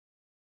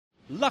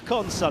Luck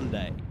on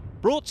Sunday.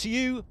 Brought to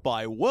you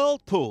by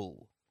World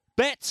Pool.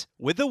 Bet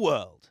with the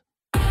world.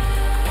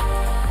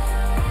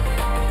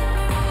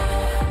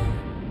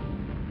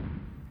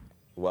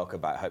 Welcome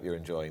back. Hope you're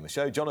enjoying the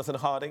show. Jonathan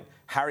Harding,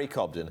 Harry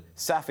Cobden,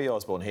 Saffie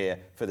Osbone here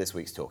for this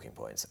week's Talking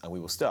Points. And we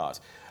will start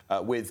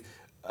with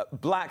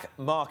black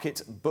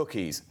market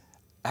bookies.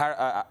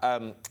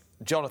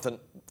 Jonathan,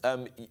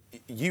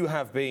 you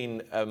have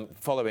been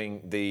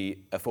following the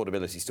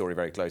affordability story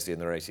very closely in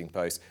the Racing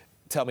Post.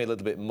 Tell me a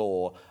little bit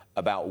more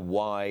about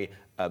why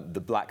the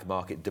black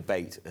market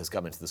debate has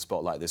come into the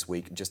spotlight this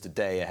week, just a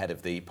day ahead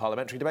of the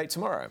parliamentary debate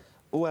tomorrow.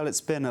 Well,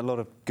 it's been a lot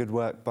of good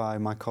work by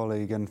my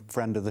colleague and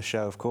friend of the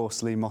show, of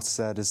course, Lee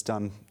Mottershead, has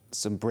done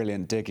some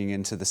brilliant digging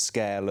into the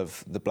scale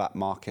of the black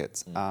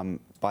market.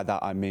 By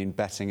that I mean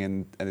betting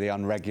in the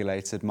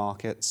unregulated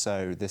market.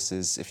 So this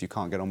is, if you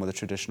can't get on with a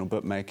traditional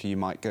bookmaker, you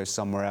might go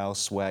somewhere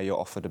else where you're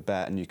offered a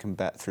bet and you can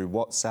bet through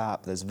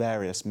WhatsApp. There's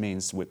various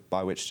means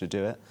by which to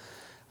do it.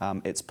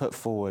 It's put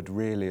forward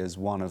really as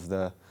one of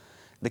the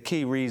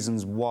key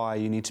reasons why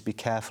you need to be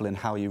careful in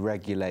how you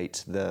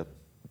regulate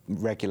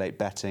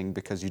betting,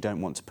 because you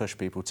don't want to push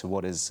people to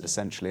what is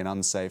essentially an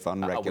unsafe,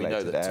 unregulated area.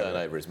 We know that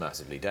turnover is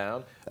massively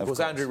down. Of course,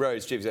 Andrew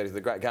Rhodes, Chief Executive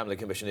of the Gambling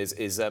Commission,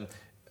 is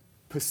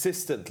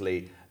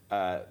persistently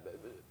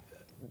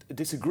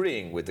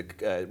disagreeing with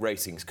the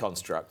racing's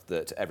construct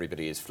that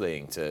everybody is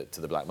fleeing to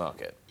the black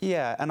market.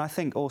 Yeah, and I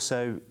think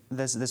also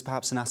there's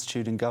perhaps an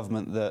attitude in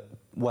government that,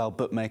 well,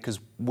 bookmakers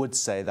would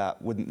say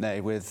that, wouldn't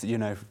they? With, you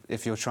know,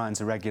 if you're trying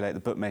to regulate the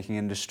bookmaking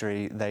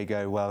industry, they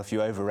go, well, if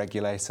you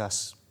over-regulate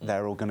us,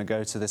 they're all going to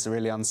go to this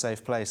really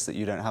unsafe place that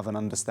you don't have an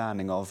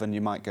understanding of, and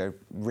you might go,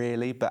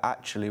 really? But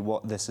actually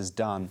what this has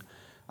done,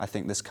 I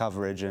think this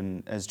coverage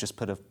has just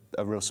put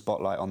a real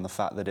spotlight on the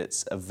fact that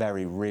it's a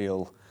very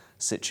real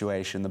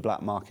situation. The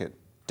black market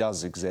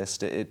does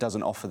exist. It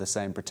doesn't offer the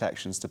same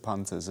protections to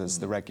punters as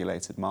the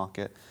regulated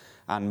market.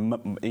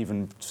 And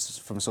even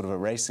from sort of a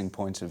racing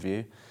point of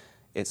view,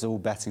 it's all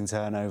betting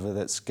turnover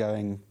that's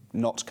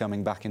not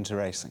coming back into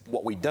racing.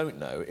 What we don't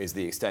know is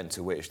the extent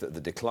to which that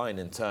the decline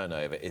in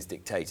turnover is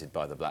dictated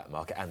by the black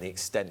market, and the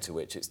extent to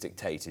which it's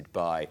dictated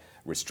by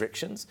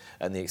restrictions,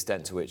 and the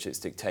extent to which it's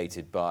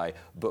dictated by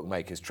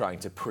bookmakers trying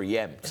to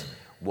preempt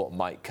what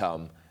might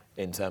come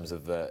in terms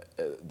of the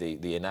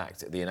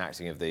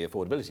enacting of the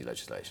affordability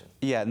legislation.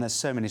 Yeah, and there's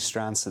so many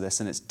strands to this,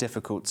 and it's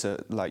difficult to,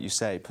 like you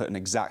say, put an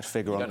exact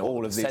figure on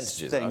all of these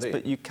things.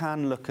 But you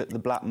can look at the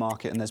black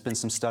market, and there's been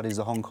some studies.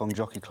 The Hong Kong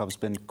Jockey Club's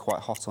been quite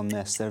hot on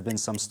this. There have been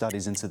some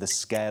studies into the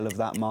scale of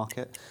that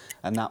market,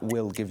 and that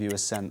will give you a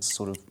sense,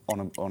 sort of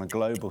on a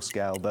global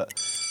scale, but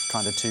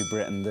kind of to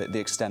Britain, the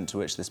extent to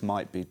which this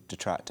might be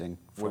detracting.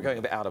 We're going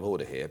a bit out of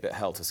order here, a bit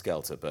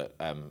helter-skelter, but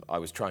I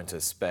was trying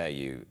to spare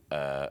you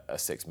a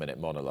 6-minute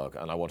monologue,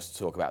 and I wanted to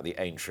talk about the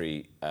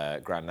Aintree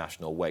Grand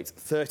National weights.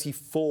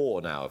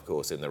 34 now, of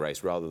course, in the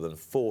race, rather than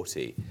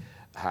 40,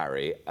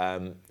 Harry.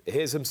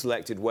 Here's some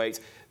selected weights.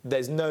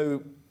 There's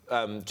no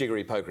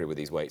jiggery-pokery with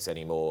these weights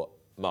anymore.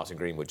 Martin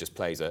Greenwood just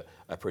plays a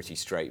pretty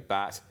straight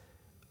bat.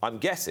 I'm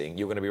guessing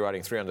you're going to be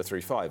riding 3 under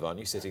 3.5, aren't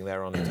you, sitting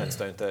there on 10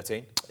 stone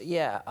 13?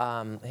 Yeah,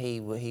 he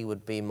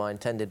would be my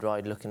intended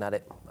ride looking at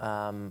it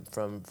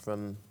from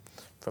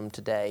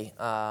today.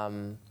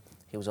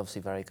 He was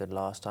obviously very good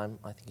last time.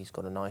 I think he's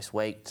got a nice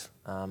weight.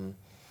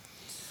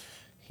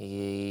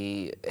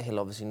 He'll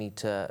obviously need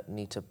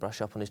to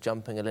brush up on his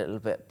jumping a little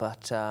bit,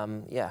 but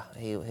yeah,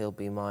 he'll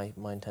be my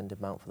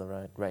intended mount for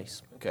the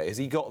race. OK, has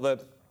he got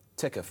the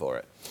ticker for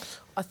it?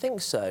 I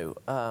think so.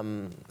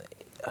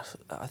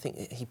 I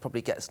think he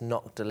probably gets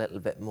knocked a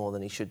little bit more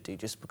than he should do,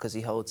 just because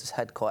he holds his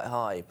head quite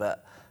high.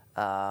 But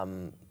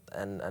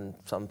and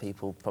some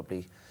people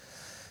probably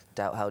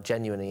doubt how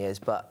genuine he is.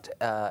 But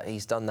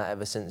he's done that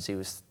ever since he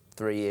was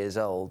 3 years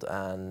old,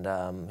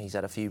 and he's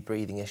had a few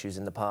breathing issues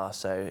in the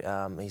past.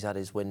 So he's had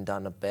his wind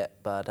done a bit.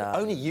 But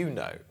only you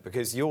know,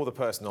 because you're the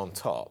person on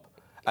top.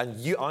 And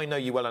I know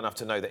you well enough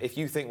to know that if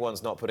you think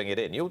one's not putting it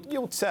in,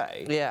 you'll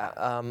say.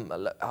 Yeah,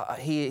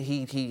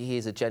 he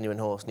is a genuine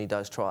horse, and he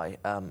does try.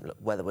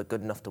 Whether we're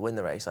good enough to win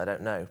the race, I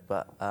don't know.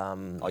 But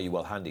are you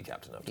well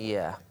handicapped enough?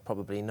 Yeah,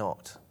 probably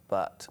not.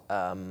 But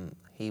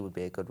he would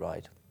be a good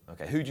ride.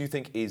 OK, who do you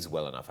think is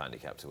well enough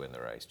handicapped to win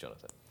the race,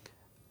 Jonathan?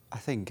 I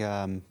think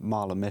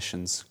Marla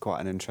Mission's quite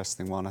an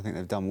interesting one. I think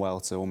they've done well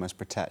to almost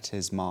protect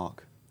his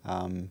mark.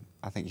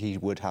 I think he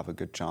would have a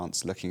good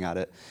chance looking at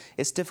it.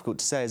 It's difficult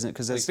to say, isn't it?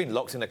 Because he's been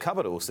locked in a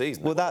cupboard all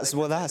season. Well, that's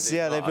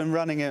yeah. They've been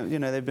running it. You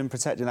know, they've been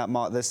protecting that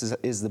mark. This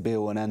is the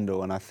be-all and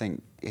end-all, and I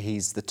think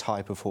he's the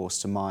type of horse,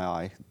 to my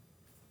eye,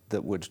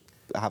 that would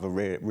have a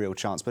real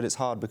chance. But it's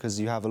hard because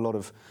you have a lot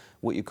of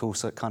what you call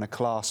kind of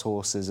class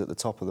horses at the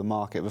top of the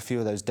market. If a few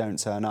of those don't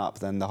turn up,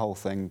 then the whole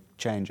thing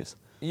changes.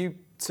 You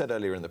said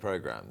earlier in the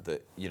programme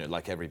that, you know,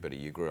 like everybody,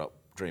 you grew up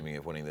dreaming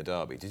of winning the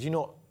Derby. Did you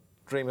not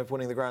dream of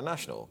winning the Grand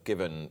National,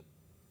 given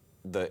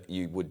that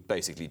you would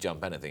basically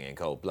jump anything in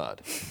cold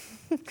blood?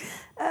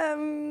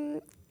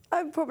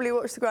 I probably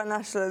watched the Grand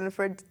National and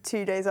for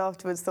 2 days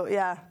afterwards thought,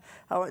 yeah,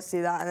 I want to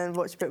do that, and then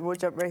watched a bit more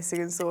jump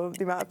racing and saw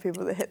the amount of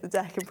people that hit the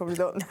deck and probably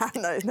thought,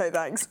 no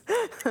thanks.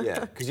 Yeah,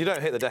 because you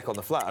don't hit the deck on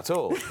the flat at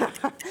all.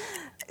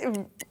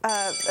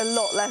 A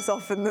lot less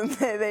often than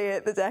they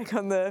hit the deck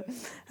and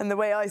the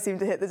way I seem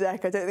to hit the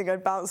deck, I don't think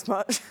I'd bounce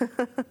much.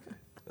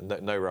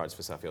 No rides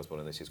for Saffie Osbone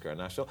in this year's Grand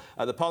National.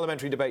 The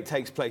parliamentary debate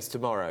takes place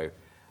tomorrow.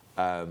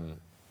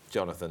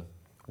 Jonathan,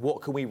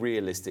 what can we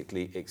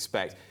realistically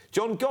expect?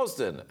 John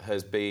Cobden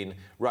has been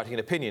writing an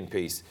opinion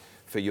piece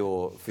for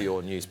your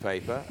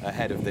newspaper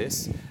ahead of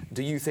this.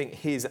 Do you think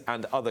his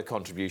and other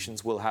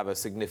contributions will have a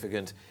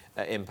significant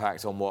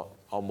impact on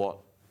what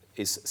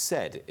is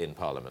said in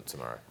Parliament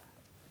tomorrow?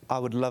 I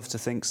would love to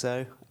think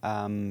so.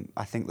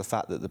 I think the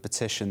fact that the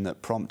petition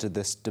that prompted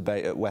this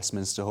debate at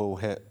Westminster Hall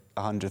hit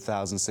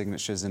 100,000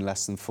 signatures in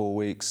less than 4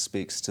 weeks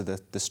speaks to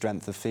the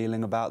strength of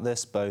feeling about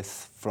this,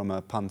 both from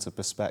a punter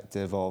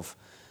perspective of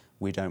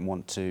we don't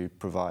want to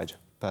provide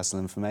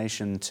personal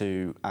information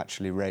to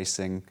actually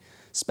racing,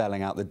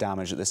 spelling out the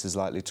damage that this is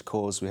likely to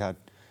cause. We had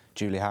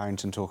Julie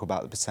Harrington talk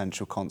about the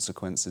potential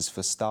consequences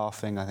for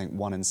staffing. I think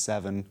 1 in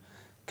 7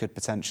 could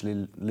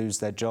potentially lose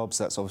their jobs.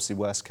 That's obviously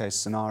worst case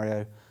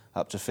scenario,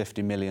 up to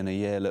 50 million a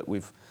year. Look,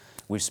 we've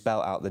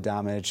spelt out the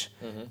damage.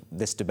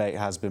 This debate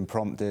has been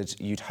prompted.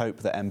 You'd hope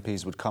that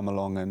MPs would come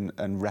along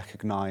and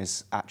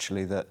recognise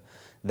actually that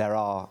there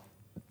are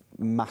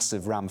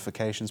massive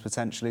ramifications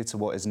potentially to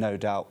what is no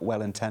doubt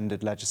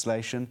well-intended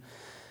legislation.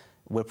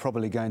 We're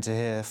probably going to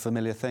hear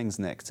familiar things,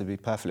 Nick, to be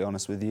perfectly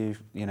honest with you.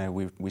 You know,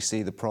 we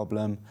see the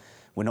problem.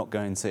 We're not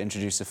going to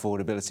introduce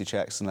affordability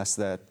checks unless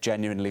they're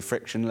genuinely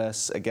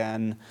frictionless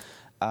again.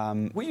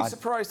 Were you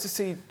surprised to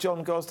see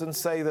John Cobden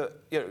say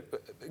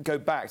that, go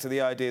back to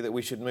the idea that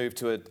we should move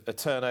to a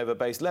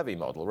turnover-based levy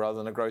model rather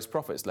than a gross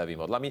profits levy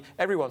model? I mean,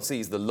 everyone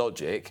sees the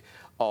logic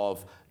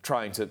of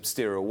trying to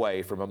steer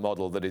away from a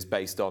model that is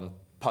based on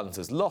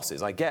punters'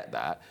 losses. I get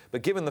that.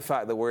 But given the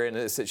fact that we're in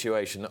a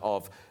situation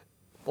of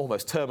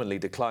almost terminally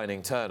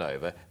declining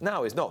turnover,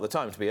 now is not the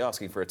time to be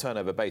asking for a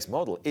turnover-based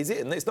model, is it?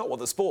 And it's not what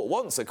the sport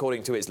wants,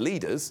 according to its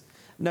leaders.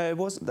 No, it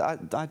wasn't.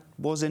 I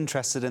was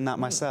interested in that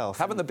myself.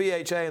 Haven't the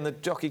BHA and the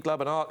Jockey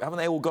Club and ARC, haven't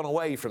they all gone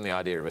away from the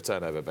idea of a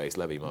turnover-based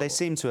levy model? They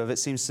seem to have. It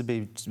seems to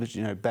be,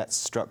 bets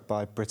struck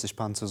by British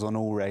punters on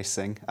all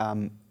racing.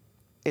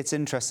 It's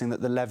interesting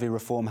that the levy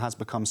reform has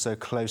become so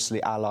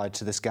closely allied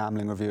to this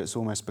gambling review. It's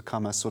almost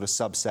become a sort of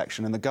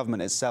subsection, and the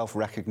government itself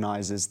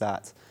recognises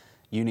that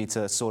you need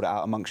to sort it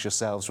out amongst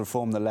yourselves,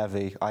 reform the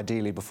levy,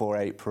 ideally before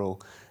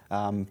April,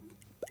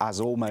 as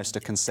almost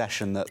a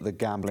concession that the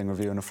gambling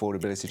review and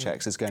affordability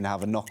checks is going to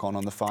have a knock-on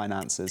on the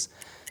finances.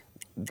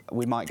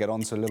 We might get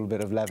onto a little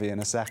bit of levy in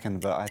a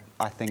second, but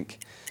I think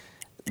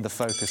the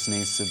focus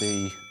needs to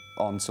be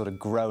on sort of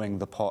growing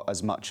the pot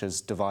as much as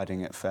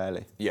dividing it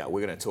fairly. Yeah,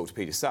 we're going to talk to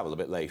Peter Saville a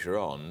bit later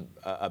on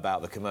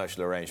about the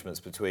commercial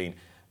arrangements between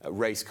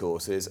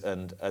racecourses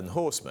and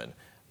horsemen.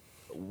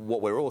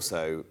 What we're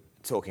also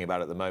talking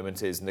about at the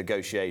moment is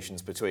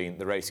negotiations between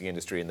the racing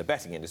industry and the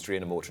betting industry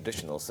in a more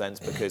traditional sense,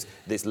 because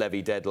this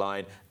levy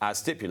deadline, as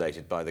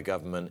stipulated by the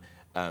government,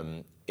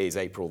 is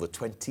April the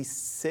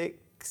 26th.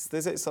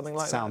 Is it something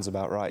like that? Sounds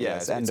about right, yeah.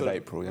 It's end of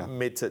April, yeah.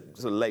 Mid to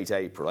sort of late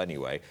April,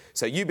 anyway.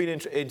 So you've been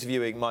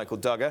interviewing Michael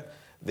Dugher,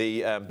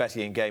 the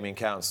Betting and Gaming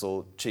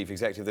Council Chief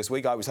Executive this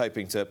week. I was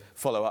hoping to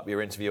follow up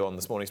your interview on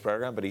this morning's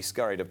programme, but he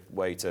scurried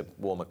away to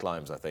warmer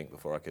climes, I think,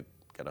 before I could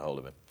get a hold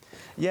of him.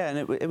 Yeah, and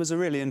it was a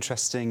really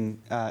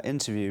interesting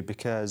interview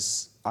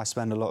because I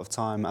spend a lot of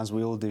time, as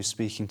we all do,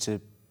 speaking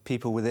to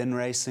people within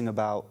racing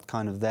about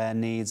kind of their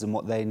needs and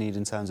what they need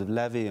in terms of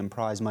levy and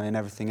prize money and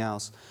everything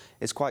else.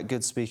 It's quite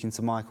good speaking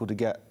to Michael to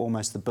get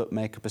almost the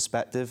bookmaker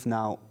perspective.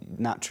 Now,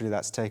 naturally,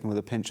 that's taken with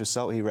a pinch of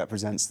salt. He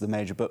represents the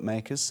major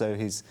bookmakers, so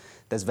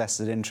there's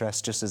vested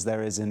interest, just as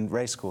there is in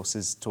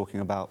racecourses,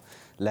 talking about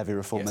levy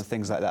reform and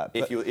things like that.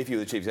 If you were the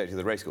Chief Executive of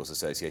the Racecourse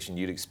Association,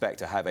 you'd expect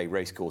to have a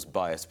racecourse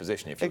biased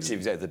position. If you're the Chief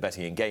Executive of the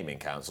Betting and Gaming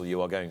Council,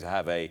 you are going to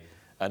have an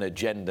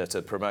agenda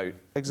to promote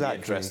the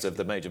interest of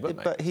the major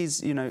bookmakers. But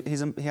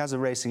he has a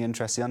racing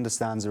interest. He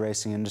understands the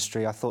racing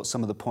industry. I thought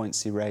some of the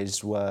points he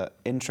raised were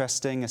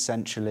interesting.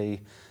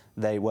 Essentially,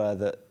 they were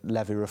that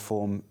levy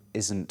reform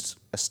isn't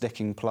a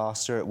sticking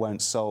plaster. It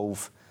won't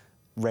solve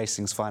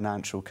racing's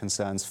financial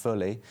concerns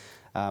fully.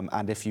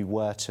 And if you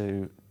were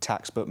to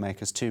tax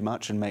bookmakers too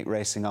much and make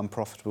racing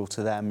unprofitable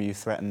to them, you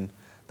threaten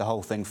the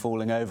whole thing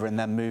falling over and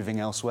then moving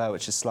elsewhere,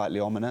 which is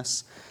slightly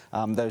ominous.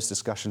 Those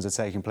discussions are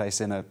taking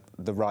place in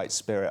the right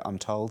spirit, I'm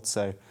told,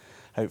 so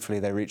hopefully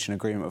they reach an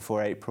agreement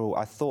before April.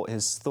 I thought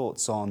his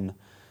thoughts on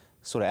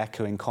sort of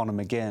echoing Conor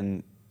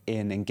McGinn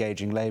in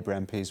engaging Labour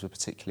MPs were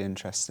particularly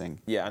interesting.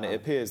 Yeah, and it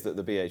appears that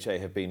the BHA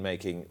have been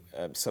making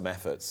some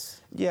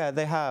efforts. Yeah,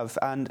 they have,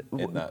 and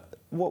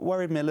what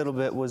worried me a little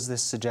bit was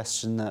this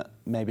suggestion that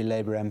maybe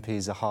Labour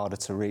MPs are harder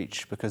to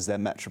reach because they're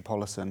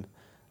metropolitan.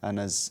 And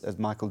as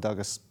Michael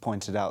Dugher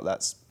pointed out,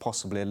 that's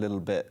possibly a little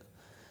bit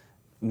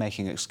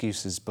making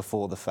excuses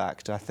before the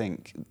fact. I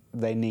think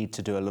they need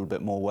to do a little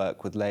bit more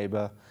work with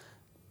Labour.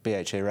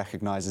 BHA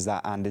recognises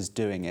that and is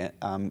doing it.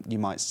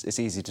 It's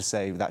easy to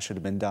say that should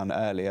have been done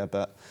earlier,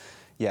 but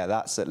yeah,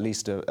 that's at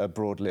least a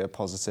broadly a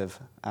positive.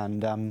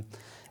 And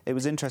it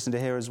was interesting to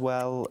hear as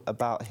well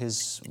about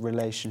his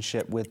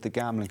relationship with the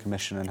Gambling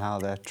Commission and how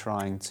they're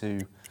trying to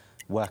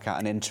work out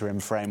an interim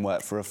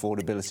framework for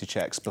affordability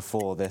checks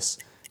before this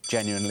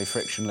genuinely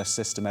frictionless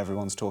system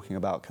everyone's talking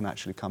about can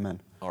actually come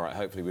in. All right,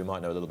 hopefully we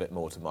might know a little bit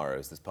more tomorrow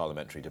as this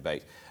parliamentary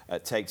debate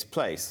takes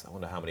place. I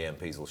wonder how many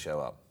MPs will show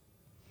up.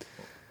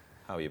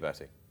 How are you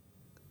betting?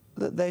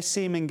 They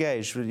seem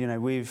engaged. You know,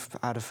 we've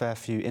had a fair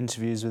few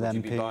interviews with MPs.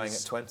 Would you be buying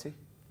at 20?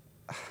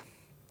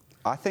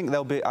 I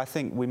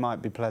think we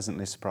might be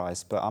pleasantly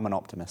surprised, but I'm an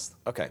optimist.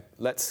 OK,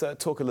 let's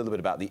talk a little bit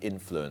about the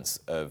influence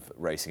of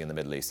racing in the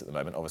Middle East at the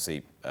moment.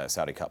 Obviously,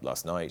 Saudi Cup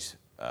last night,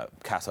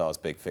 Qatar's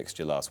big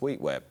fixture last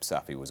week, where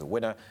Saffie was a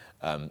winner.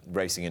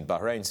 Racing in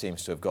Bahrain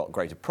seems to have got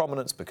greater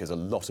prominence because a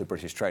lot of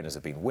British trainers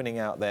have been winning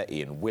out there.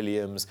 Ian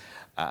Williams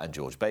and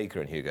George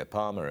Baker and Hugo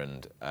Palmer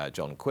and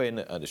Sean Quinn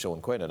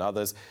and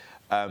others.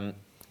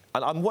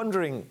 And I'm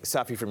wondering,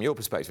 Saffie, from your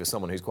perspective, as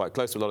someone who's quite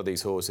close to a lot of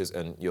these horses,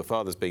 and your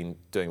father's been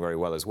doing very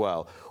well as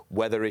well,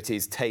 whether it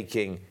is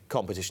taking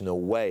competition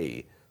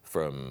away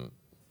from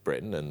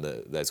Britain and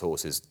there's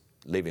horses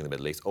leaving the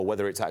Middle East, or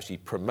whether it's actually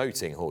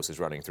promoting horses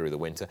running through the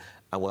winter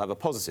and will have a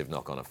positive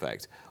knock-on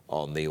effect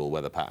on the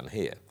all-weather pattern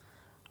here.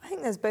 I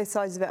think there's both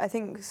sides of it. I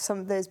think some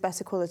of those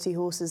better quality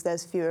horses,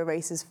 there's fewer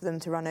races for them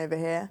to run over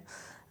here.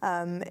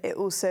 It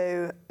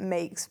also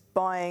makes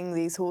buying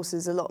these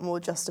horses a lot more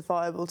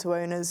justifiable to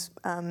owners.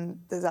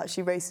 There's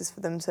actually races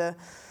for them to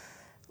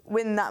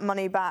win that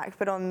money back,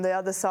 but on the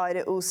other side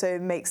it also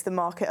makes the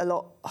market a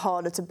lot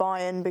harder to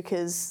buy in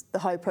because the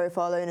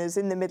high-profile owners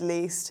in the Middle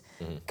East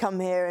come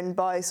here and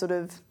buy sort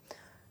of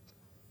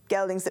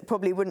geldings that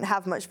probably wouldn't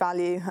have much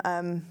value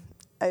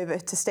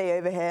to stay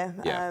over here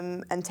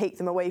and take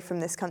them away from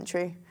this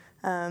country.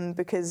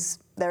 Because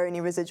their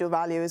only residual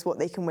value is what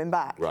they can win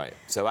back. Right.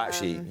 So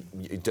actually,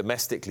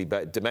 domestically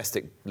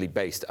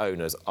based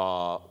owners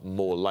are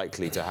more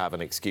likely to have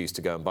an excuse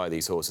to go and buy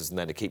these horses and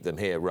then to keep them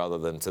here rather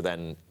than to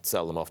then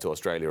sell them off to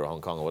Australia or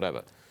Hong Kong or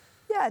whatever.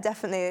 Yeah,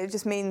 definitely. It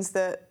just means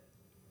that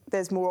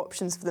there's more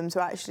options for them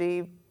to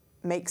actually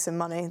make some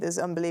money. There's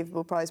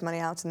unbelievable prize money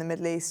out in the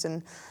Middle East,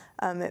 and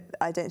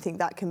I don't think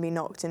that can be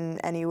knocked in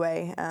any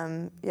way.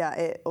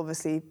 It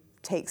obviously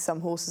takes some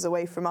horses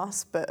away from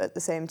us, but at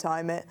the same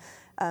time it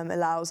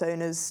allows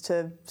owners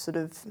to sort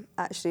of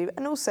actually,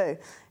 and also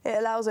it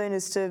allows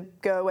owners to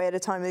go away at a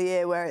time of the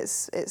year where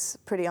it's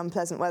pretty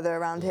unpleasant weather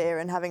around here,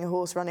 and having a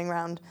horse running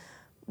around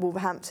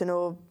Wolverhampton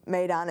or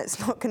Meydan, it's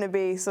not going to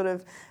be sort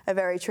of a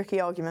very tricky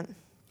argument.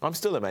 I'm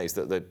still amazed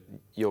that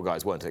your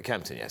guys weren't at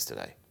Kempton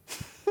yesterday.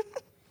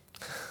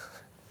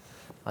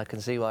 I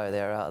can see why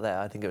they were out there.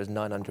 I think it was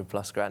 900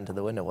 plus grand to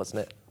the winner,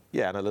 wasn't it?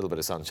 Yeah, and a little bit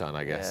of sunshine,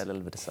 I guess. Yeah, a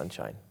little bit of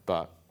sunshine.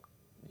 But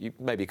you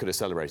maybe could have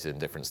celebrated in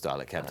different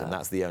style at Kempton.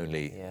 That's the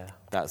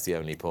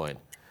only point.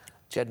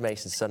 Jed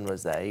Mason's son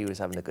was there. He was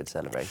having a good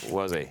celebration.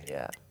 Was he?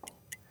 Yeah.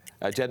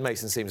 Jed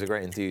Mason seems a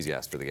great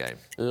enthusiast for the game.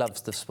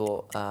 Loves the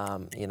sport,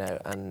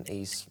 and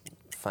he's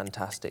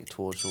fantastic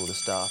towards all the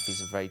staff.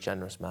 He's a very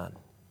generous man.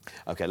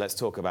 OK, let's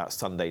talk about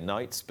Sunday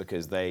nights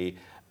because they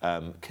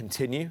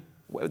continue.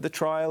 The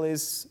trial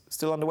is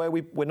still underway.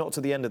 We're not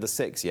to the end of the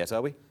 6 yet,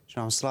 are we?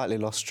 I'm slightly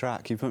lost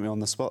track. You put me on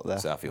the spot there.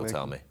 Saffie will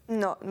tell me. We're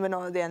not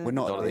at the end. We're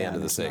not at the end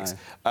of the 6.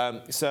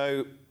 No.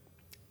 So,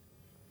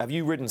 have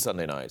you ridden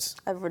Sunday nights?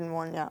 I've ridden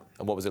one, yeah.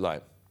 And what was it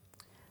like?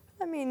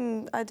 I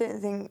mean, I don't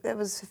think there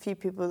was a few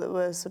people that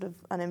were sort of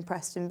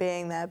unimpressed in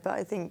being there, but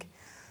I think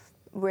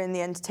we're in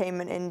the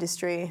entertainment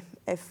industry.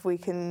 If we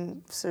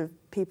can sort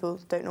of, people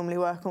don't normally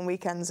work on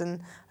weekends,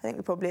 and I think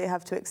we probably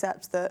have to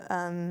accept that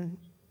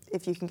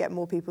if you can get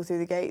more people through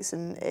the gates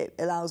and it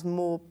allows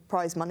more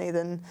prize money,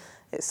 then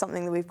it's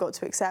something that we've got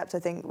to accept. I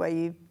think where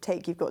you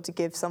take, you've got to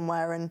give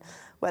somewhere, and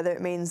whether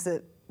it means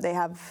that they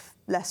have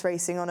less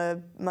racing on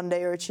a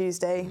Monday or a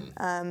Tuesday.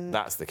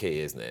 That's the key,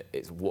 isn't it?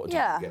 It's what do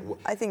you get?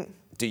 I think.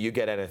 Do you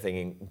get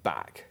anything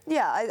back?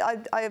 Yeah,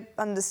 I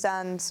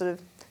understand sort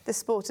of this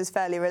sport is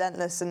fairly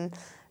relentless, and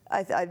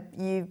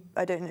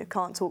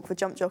can't talk for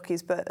jump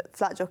jockeys, but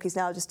flat jockeys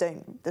now just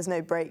don't. There's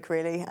no break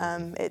really.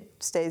 It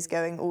stays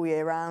going all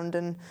year round,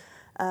 and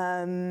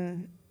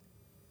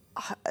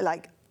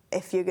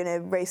if you're going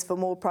to race for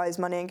more prize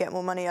money and get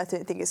more money, I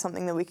don't think it's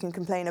something that we can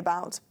complain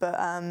about. But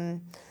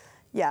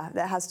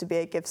there has to be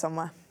a give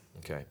somewhere.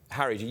 Okay,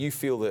 Harry, do you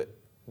feel that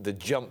the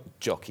jump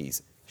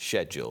jockeys'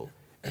 schedule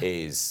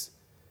is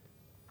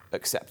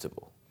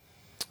acceptable?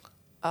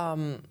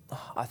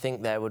 I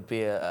think there would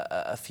be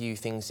a few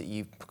things that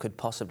you could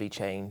possibly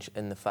change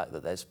in the fact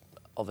that there's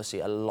obviously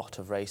a lot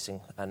of racing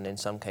and in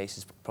some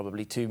cases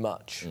probably too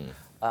much.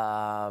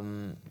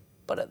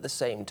 But at the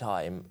same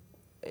time,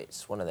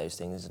 it's one of those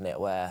things, isn't it,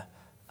 where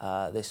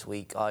this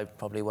week I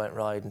probably won't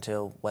ride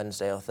until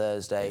Wednesday or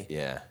Thursday.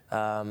 Yeah.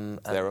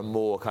 There are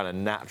more kind of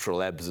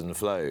natural ebbs and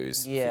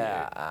flows.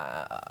 Yeah,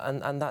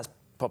 and that's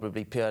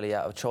probably purely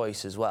out of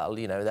choice as well.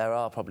 You know, there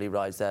are probably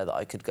rides there that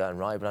I could go and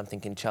ride, but I'm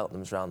thinking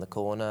Cheltenham's round the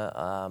corner.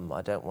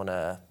 I don't want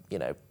to,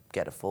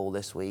 get a fall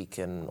this week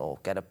or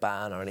get a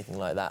ban or anything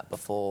like that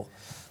before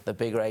the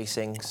big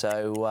racing.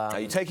 So are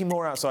you taking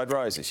more outside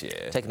rides this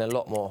year? Taking a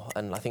lot more,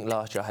 and I think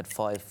last year I had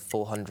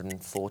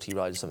 440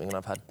 rides or something, and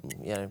I've had,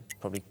 you know,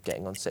 probably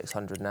getting on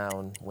 600 now,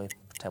 and we're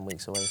 10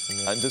 weeks away from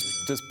it. And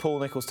does Paul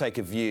Nicholls take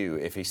a view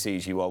if he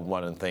sees you on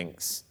one and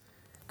thinks,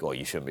 God,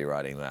 you shouldn't be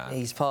riding that?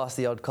 He's passed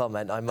the odd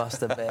comment, I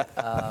must admit.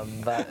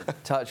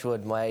 But touch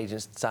wood, my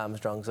agent Sam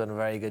Strong's done a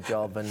very good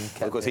job. And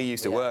of course, he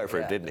used to work for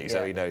him, didn't he?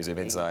 So he knows him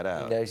inside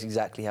out. He knows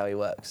exactly how he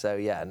works. So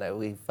yeah, no,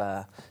 we've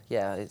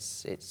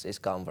it's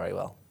gone very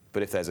well.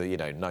 But if there's a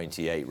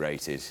 98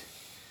 rated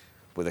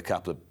with a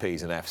couple of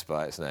P's and F's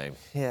by its name.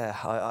 Yeah,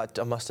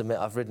 I must admit,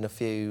 I've ridden a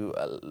few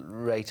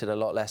rated a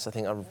lot less. I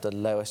think the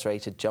lowest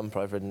rated jumper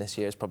I've ridden this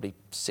year is probably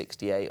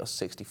 68 or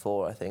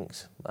 64, I think.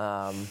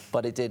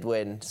 But it did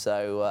win,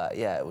 so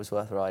yeah, it was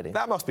worth riding.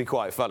 That must be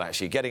quite fun,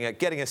 actually,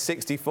 getting a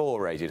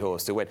 64 rated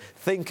horse to win.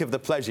 Think of the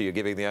pleasure you're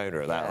giving the owner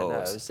of that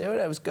horse. No,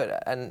 it was good.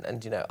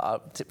 And you know,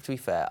 to be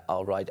fair,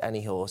 I'll ride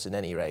any horse in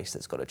any race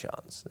that's got a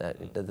chance.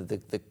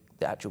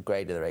 The actual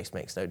grade of the race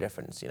makes no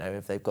difference. You know,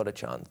 if they've got a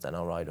chance, then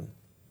I'll ride them.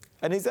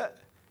 And is that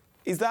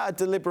a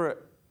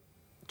deliberate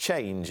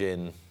change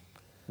in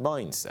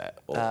mindset?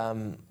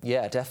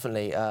 Yeah,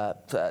 definitely.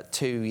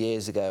 2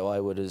 years ago, I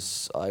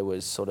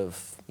was sort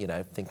of, you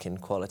know, thinking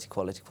quality,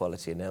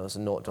 and there was a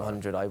 0 to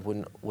 100. I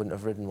wouldn't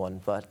have ridden one.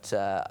 But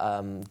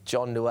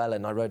John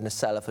Llewellyn, I rode in a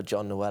cellar for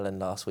John Llewellyn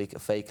last week at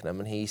Fakenham,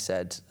 and he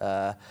said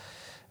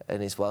in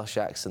his Welsh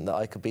accent that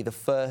I could be the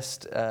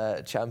first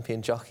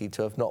champion jockey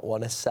to have not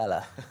won a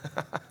cellar.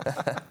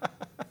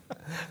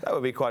 That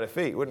would be quite a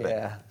feat, wouldn't it?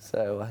 Yeah.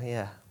 So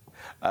yeah.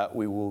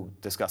 We will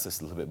discuss this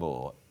a little bit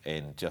more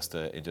in just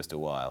a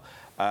while.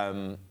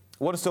 I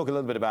want to talk a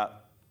little bit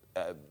about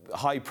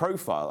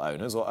high-profile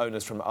owners or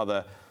owners from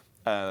other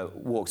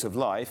walks of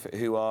life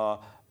who are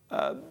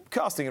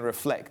casting a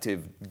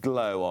reflective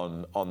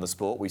glow on the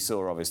sport. We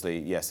saw obviously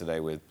yesterday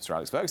with Sir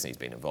Alex Ferguson. He's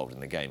been involved in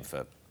the game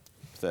for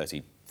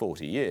 30,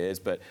 40 years,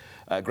 but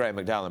Graham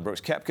McDowell and Brooks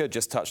Koepka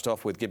just touched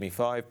off with Give Me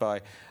Five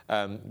by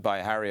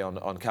Harry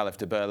on Caliph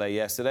de Burley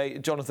yesterday.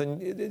 Jonathan,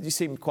 you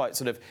seem quite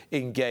sort of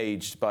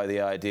engaged by the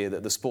idea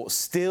that the sport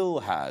still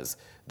has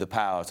the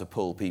power to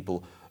pull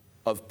people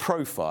of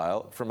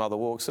profile from other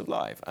walks of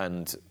life,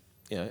 and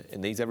you know, it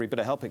needs every bit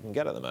of help it can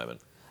get at the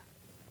moment.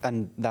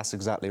 And that's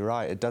exactly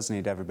right. It does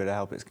need every bit of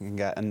help it can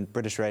get, and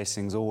British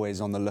racing's always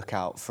on the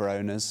lookout for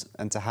owners,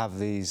 and to have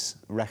these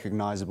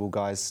recognisable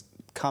guys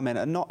come in,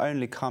 and not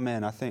only come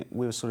in, I think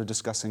we were sort of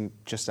discussing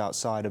just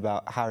outside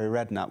about Harry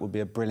Redknapp would be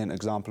a brilliant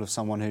example of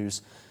someone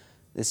who's,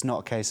 it's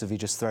not a case of he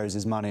just throws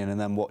his money in and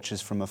then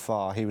watches from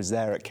afar. He was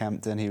there at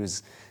Kempton, he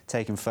was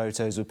taking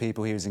photos with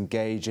people, he was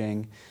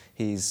engaging,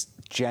 he's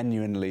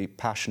genuinely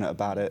passionate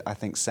about it. I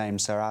think same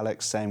Sir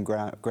Alex, same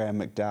Graham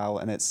McDowell,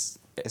 and it's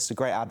a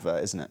great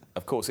advert, isn't it?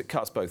 Of course, it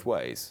cuts both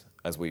ways,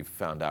 as we've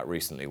found out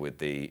recently with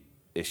the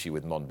issue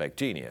with Monbeg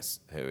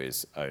Genius, who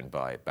is owned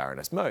by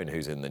Baroness Mohn,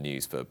 who's in the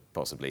news for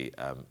possibly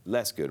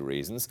less good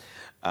reasons.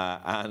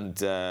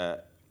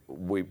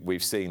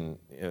 We've seen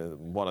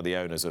one of the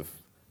owners of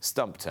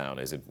Stumptown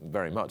is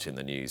very much in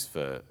the news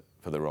for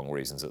the wrong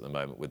reasons at the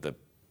moment with the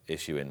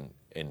issue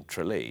in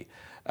Tralee.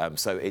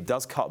 So it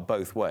does cut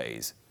both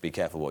ways. Be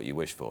careful what you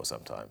wish for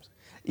sometimes.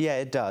 Yeah,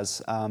 it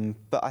does.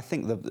 But I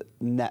think the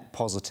net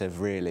positive,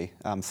 really,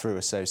 through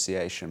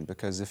association,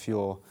 because if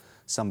you're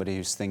somebody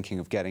who's thinking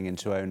of getting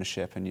into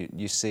ownership and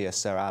you see a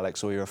Sir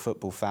Alex, or you're a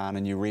football fan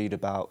and you read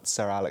about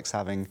Sir Alex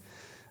having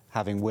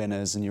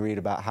winners, and you read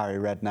about Harry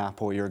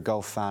Redknapp, or you're a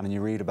golf fan and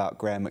you read about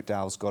Graham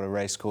McDowell's got a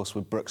racecourse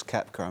with Brooks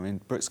Koepka. I mean,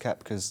 Brooks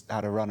Koepka's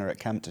had a runner at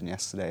Kempton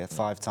yesterday, a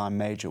 5-time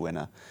major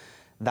winner.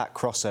 That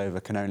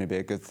crossover can only be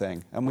a good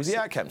thing. And was he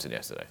at Kempton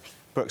yesterday?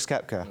 Brooks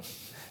Koepka?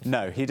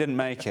 No, he didn't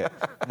make it.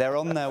 They're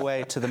on their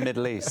way to the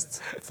Middle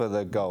East for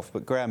the golf,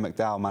 but Graham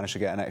McDowell managed to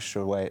get an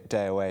extra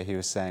day away, he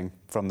was saying,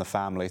 from the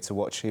family to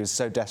watch. He was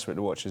so desperate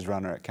to watch his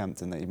runner at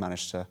Kempton that he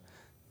managed to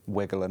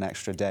wiggle an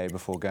extra day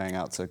before going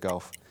out to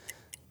golf.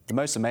 The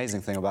most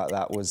amazing thing about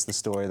that was the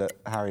story that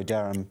Harry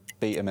Derham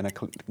beat him in a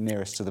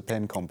nearest to the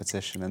pin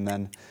competition, and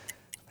then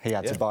he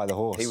had to buy the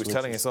horse. He was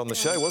telling us on the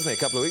show, wasn't he,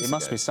 a couple of weeks ago? He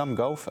must be some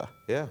golfer.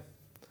 Yeah.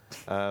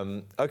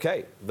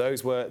 OK,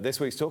 those were this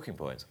week's talking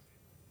points.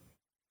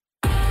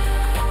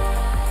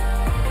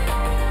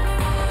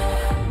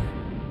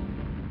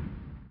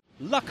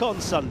 Luck on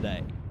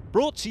Sunday,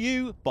 brought to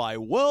you by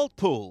World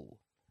Pool.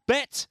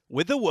 Bet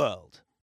with the world.